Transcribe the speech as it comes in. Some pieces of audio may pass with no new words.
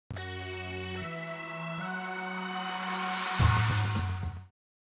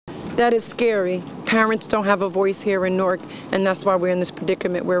That is scary. Parents don't have a voice here in Newark, and that's why we're in this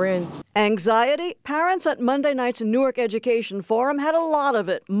predicament we're in. Anxiety? Parents at Monday night's Newark Education Forum had a lot of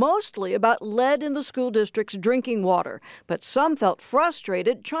it, mostly about lead in the school district's drinking water. But some felt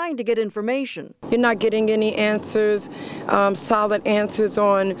frustrated trying to get information. You're not getting any answers, solid answers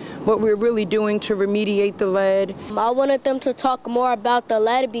on what we're really doing to remediate the lead. I wanted them to talk more about the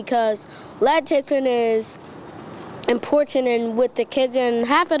lead because lead testing is important and with the kids and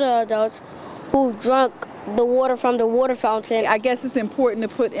half of the adults who drunk the water from the water fountain. I guess it's important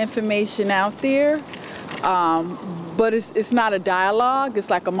to put information out there, but it's not a dialogue, it's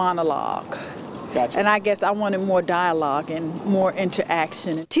like a monologue. Gotcha. And I guess I wanted more dialogue and more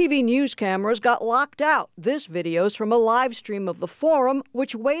interaction. TV news cameras got locked out. This video's from a live stream of the forum,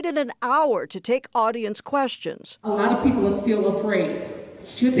 which waited an hour to take audience questions. A lot of people are still afraid.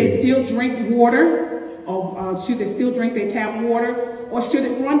 Should they still drink water? Or should they still drink their tap water? Or should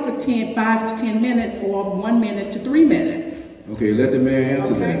it run for 5 to 10 minutes or 1 minute to 3 minutes? Okay, let the mayor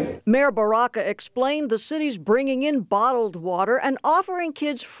answer that. Mayor Baraka explained the city's bringing in bottled water and offering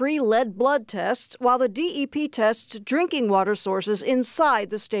kids free lead blood tests while the DEP tests drinking water sources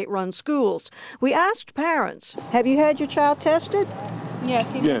inside the state-run schools. We asked parents, have you had your child tested?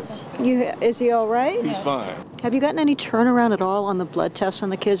 Yes. Is he all right? He's fine. Have you gotten any turnaround at all on the blood tests on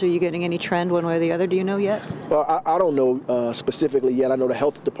the kids? Are you getting any trend one way or the other? Do you know yet? Well, I don't know specifically yet. I know the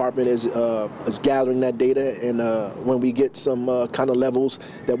health department is gathering that data, and when we get some kind of levels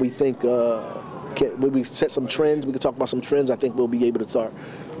that we think when we set some trends, we can talk about some trends, I think we'll be able to start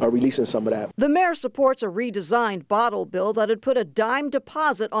releasing some of that. The mayor supports a redesigned bottle bill that would put a dime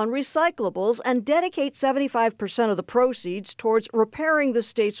deposit on recyclables and dedicate 75% of the proceeds towards repairing the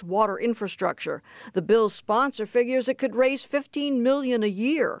state's water infrastructure. The bill's sponsor figures it could raise $15 million a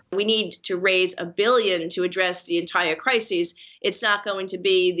year. We need to raise $1 billion to address the entire crisis. It's not going to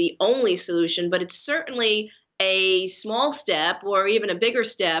be the only solution, but it's certainly a small step or even a bigger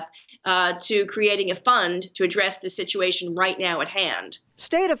step to creating a fund to address the situation right now at hand.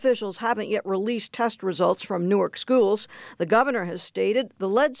 State officials haven't yet released test results from Newark schools. The governor has stated the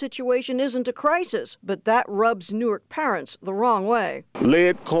lead situation isn't a crisis, but that rubs Newark parents the wrong way.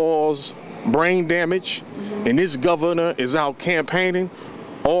 Lead causes brain damage, and this governor is out campaigning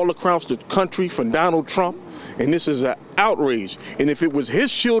all across the country for Donald Trump, and this is an outrage. And if it was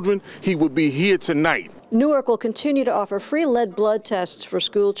his children, he would be here tonight. Newark will continue to offer free lead blood tests for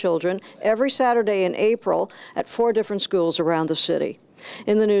school children every Saturday in April at 4 different schools around the city.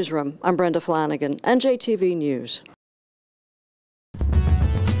 In the newsroom, I'm Brenda Flanagan, NJTV News.